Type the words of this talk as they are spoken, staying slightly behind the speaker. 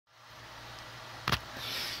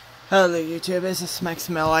Hello YouTube, this is Max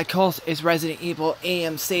Michaels. It's Resident Evil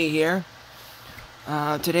AMC here.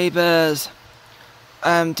 Today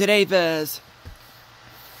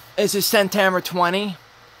is September 20,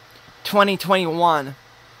 2021.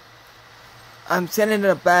 I'm sitting in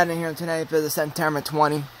a bed in here tonight for the September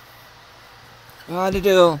 20. What to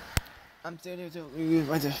do? I'm sitting to review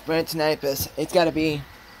what to spread tonight, but it's gotta be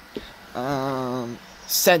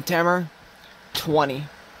September 20.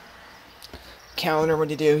 Calendar, what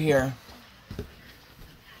to do here?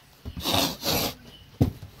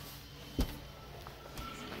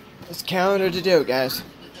 What's calendar to do, guys?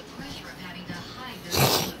 With the pressure of having to hide their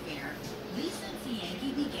love affair, Lisa and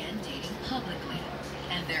Yankee began dating publicly,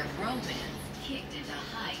 and their romance kicked into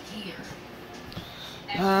high gear.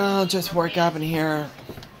 I'll just work up in here.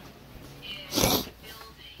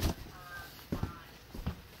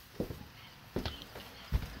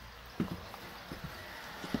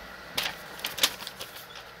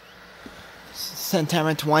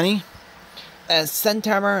 September 20 and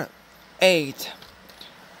September 8,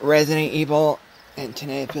 Resident Evil and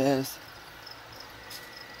tonight is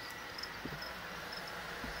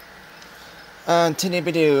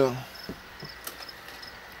Tinibidoo.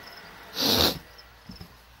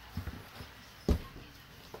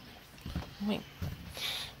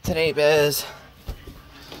 Today is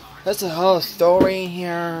that's a whole story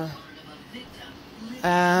here.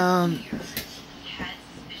 Had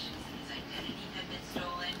suspicions that his identity had been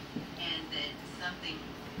stolen and that something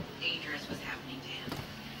dangerous was happening to him.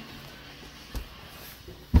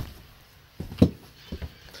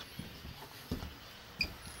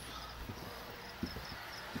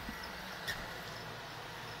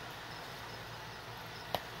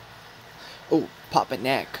 Oh, pop a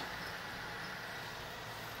neck.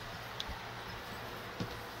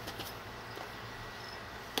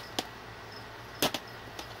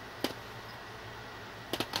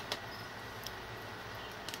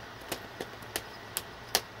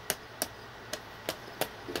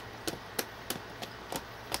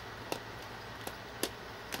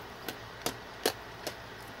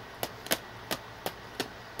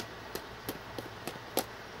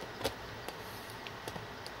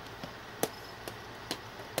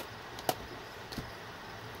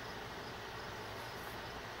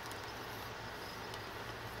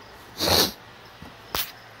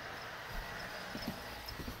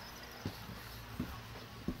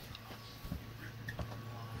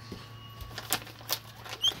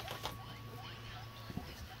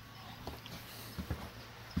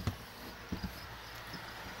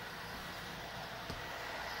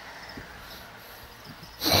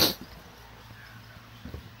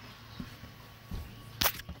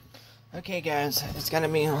 Okay guys, it's gotta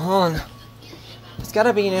be on. It's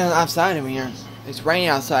gotta be outside of here. It's raining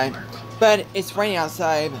outside. But it's raining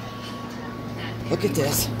outside. Look at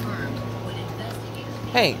this.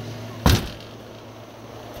 Hey.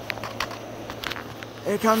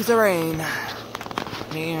 Here comes the rain.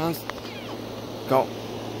 Go.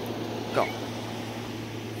 Go.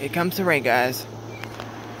 Here comes the rain, guys.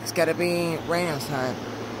 It's gotta be rain outside.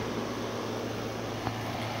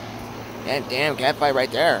 And damn, campfire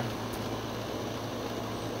right there.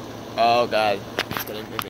 Oh god, it's gonna be